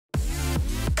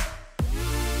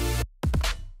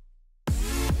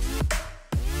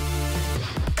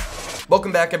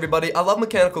Welcome back, everybody. I love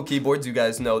mechanical keyboards, you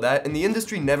guys know that, and the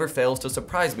industry never fails to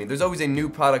surprise me. There's always a new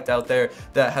product out there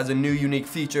that has a new unique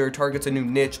feature, targets a new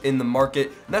niche in the market,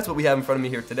 and that's what we have in front of me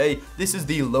here today. This is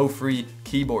the Lofree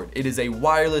keyboard. It is a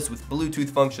wireless with Bluetooth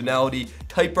functionality,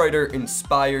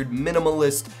 typewriter-inspired,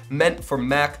 minimalist, meant for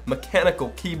Mac mechanical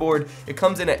keyboard. It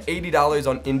comes in at $80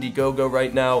 on Indiegogo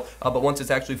right now, but once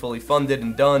it's actually fully funded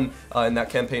and done, and that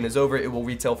campaign is over, it will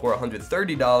retail for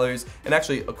 $130. And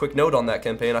actually, a quick note on that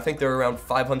campaign, I think there are around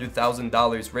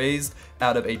 $500,000 raised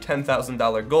out of a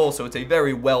 $10,000 goal, so it's a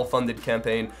very well-funded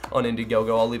campaign on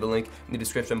Indiegogo. I'll leave a link in the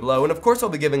description below, and of course I'll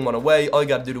be giving one away. All you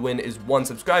gotta do to win is 1,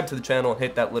 subscribe to the channel and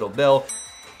hit that little bell,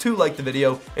 2, like the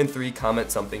video, and 3,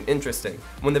 comment something interesting.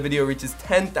 When the video reaches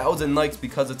 10,000 likes,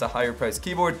 because it's a higher priced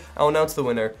keyboard, I'll announce the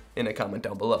winner in a comment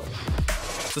down below.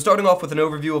 So starting off with an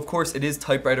overview, of course it is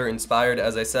typewriter inspired,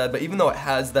 as I said, but even though it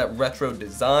has that retro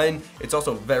design, it's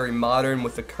also very modern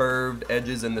with the curved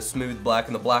edges and the smooth black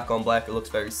and the black on black. It looks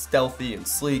very stealthy and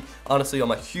sleek. Honestly,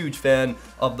 I'm a huge fan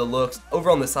of the looks. Over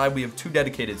on the side, we have 2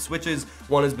 dedicated switches.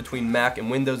 One is between Mac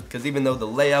and Windows, because even though the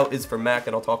layout is for Mac,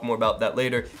 and I'll talk more about that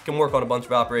later, it can work on a bunch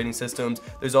of operating systems.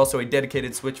 There's also a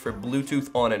dedicated switch for Bluetooth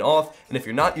on and off, and if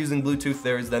you're not using Bluetooth,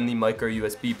 there is then the micro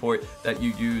USB port that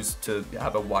you use to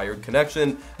have a wired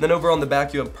connection. And then over on the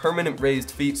back, you have permanent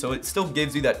raised feet, so it still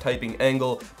gives you that typing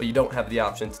angle, but you don't have the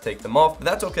option to take them off. But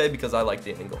that's okay because I like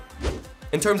the angle.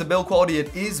 In terms of build quality,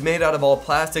 it is made out of all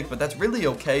plastic, but that's really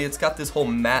okay. It's got this whole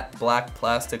matte black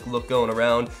plastic look going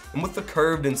around, and with the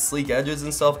curved and sleek edges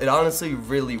and stuff, it honestly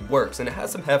really works, and it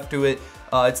has some heft to it.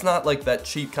 It's not like that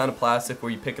cheap kind of plastic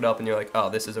where you pick it up and you're like,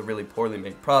 oh, this is a really poorly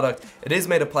made product. It is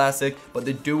made of plastic, but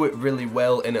they do it really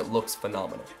well, and it looks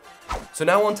phenomenal. So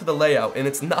now onto the layout, and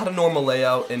it's not a normal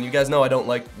layout, and you guys know I don't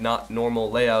like not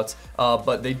normal layouts,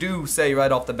 but they do say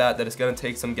right off the bat that it's going to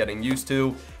take some getting used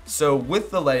to. So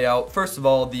with the layout, first of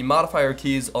all, the modifier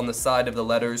keys on the side of the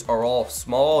letters are all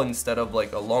small instead of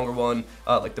like a longer one,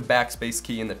 like the backspace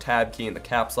key and the tab key and the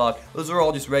caps lock. Those are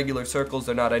all just regular circles.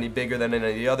 They're not any bigger than any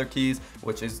of the other keys,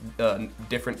 which is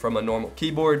different from a normal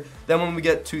keyboard. Then when we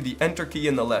get to the enter key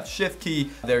and the left shift key,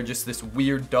 they're just this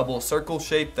weird double circle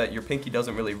shape that your pinky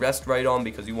doesn't really rest right on,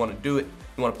 because you want to do it,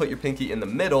 you want to put your pinky in the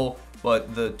middle,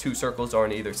 but the 2 circles are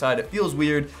on either side. It feels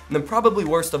weird. And then probably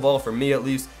worst of all, for me at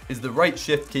least, is the right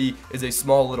shift key is a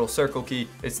small little circle key.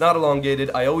 It's not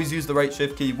elongated. I always use the right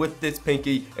shift key with this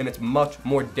pinky, and it's much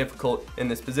more difficult in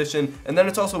this position. And then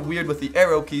it's also weird with the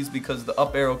arrow keys, because the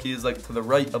up arrow key is like to the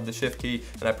right of the shift key,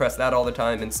 and I press that all the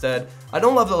time instead. I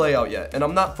don't love the layout yet, and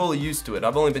I'm not fully used to it.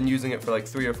 I've only been using it for like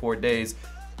 3 or 4 days.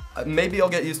 Maybe I'll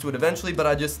get used to it eventually,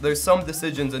 but there's some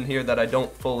decisions in here that I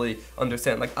don't fully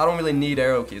understand. Like, I don't really need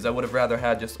arrow keys. I would have rather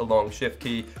had just a long shift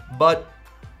key, but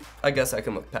I guess I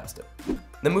can look past it.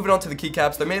 Then moving on to the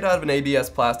keycaps, they're made out of an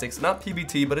ABS plastic. It's not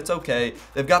PBT, but it's okay.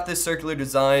 They've got this circular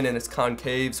design, and it's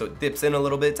concave, so it dips in a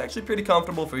little bit. It's actually pretty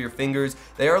comfortable for your fingers.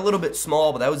 They are a little bit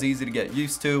small, but that was easy to get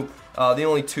used to. The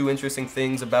only 2 interesting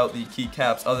things about the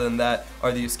keycaps other than that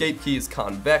are the escape key is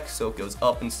convex, so it goes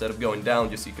up instead of going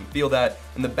down, just so you can feel that.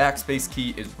 And the backspace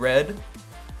key is red.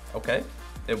 Okay,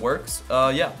 it works.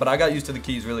 Yeah, but I got used to the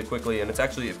keys really quickly, and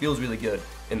it feels really good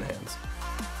in the hands.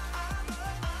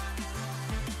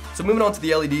 So moving on to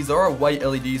the LEDs, there are white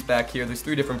LEDs back here. There's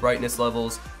 3 different brightness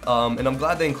levels, and I'm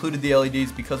glad they included the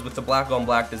LEDs, because with the black on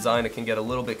black design, it can get a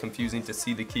little bit confusing to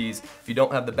see the keys if you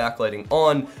don't have the backlighting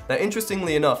on. Now,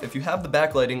 interestingly enough, if you have the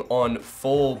backlighting on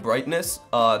full brightness,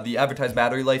 the advertised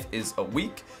battery life is a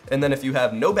week, and then if you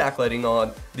have no backlighting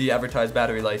on, the advertised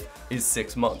battery life is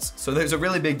 6 months. So there's a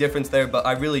really big difference there, but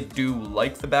I really do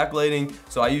like the backlighting,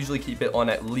 so I usually keep it on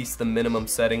at least the minimum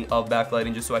setting of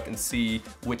backlighting, just so I can see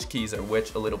which keys are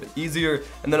which a little bit easier.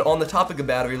 And then on the topic of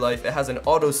battery life, it has an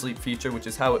auto sleep feature, which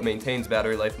is how it maintains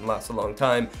battery life and lasts a long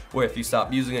time, where if you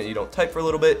stop using it and you don't type for a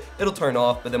little bit, it'll turn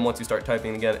off, but then once you start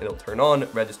typing again, it'll turn on,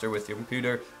 register with your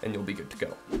computer, and you'll be good to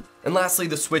go. And lastly,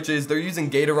 the switches. They're using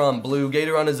Gateron Blue.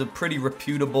 Gateron is a pretty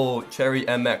reputable Cherry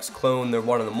MX clone. They're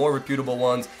one of the more reputable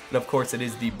ones, and of course it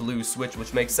is the blue switch,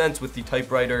 which makes sense with the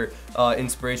typewriter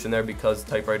inspiration there, because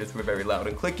typewriters were very loud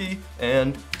and clicky,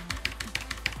 and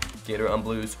Gateron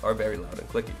Blues are very loud and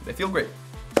clicky. They feel great.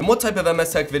 And what type of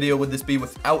MS Tech video would this be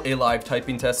without a live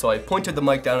typing test? So I pointed the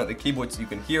mic down at the keyboard so you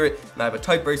can hear it, and I have a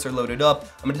type racer loaded up.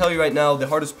 I'm gonna tell you right now, the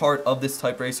hardest part of this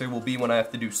type racer will be when I have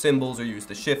to do symbols or use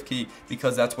the shift key,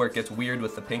 because that's where it gets weird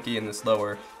with the pinky in this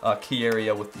lower key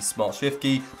area with the small shift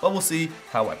key, but we'll see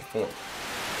how I perform.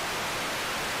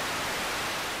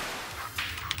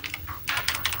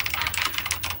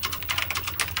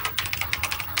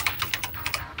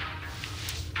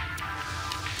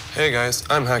 Hey guys,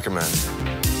 I'm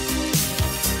Hackerman.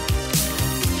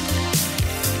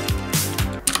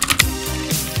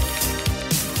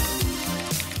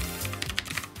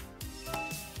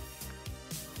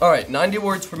 Alright, 90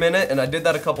 words per minute, and I did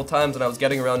that a couple times and I was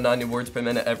getting around 90 words per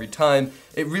minute every time.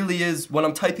 It really is, when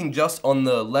I'm typing just on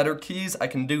the letter keys, I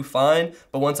can do fine,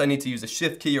 but once I need to use a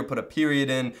shift key or put a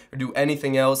period in or do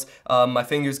anything else, my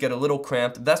fingers get a little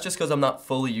cramped. That's just because I'm not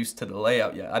fully used to the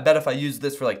layout yet. I bet if I used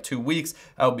this for like 2 weeks,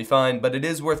 I would be fine, but it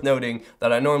is worth noting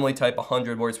that I normally type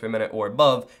 100 words per minute or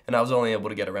above, and I was only able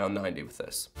to get around 90 with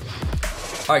this.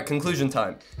 Alright, conclusion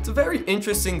time. It's a very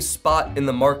interesting spot in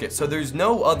the market. So there's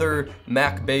no other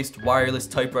Mac-based wireless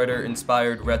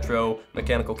typewriter-inspired retro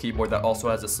mechanical keyboard that also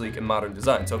has a sleek and modern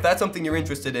design. So if that's something you're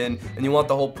interested in and you want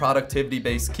the whole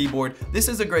productivity-based keyboard, this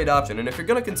is a great option. And if you're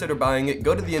gonna consider buying it,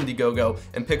 go to the Indiegogo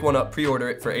and pick one up, pre-order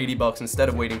it for 80 bucks instead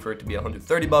of waiting for it to be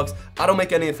 130 bucks. I don't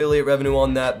make any affiliate revenue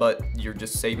on that, but you're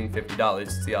just saving $50.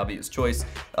 It's the obvious choice.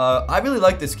 I really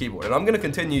like this keyboard, and I'm gonna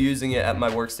continue using it at my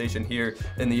workstation here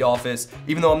in the office.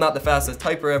 Even though I'm not the fastest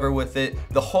typer ever with it,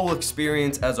 the whole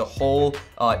experience as a whole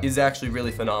is actually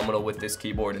really phenomenal with this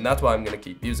keyboard, and that's why I'm going to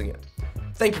keep using it.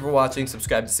 Thank you for watching,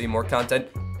 subscribe to see more content,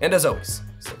 and as always,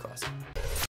 stay classy.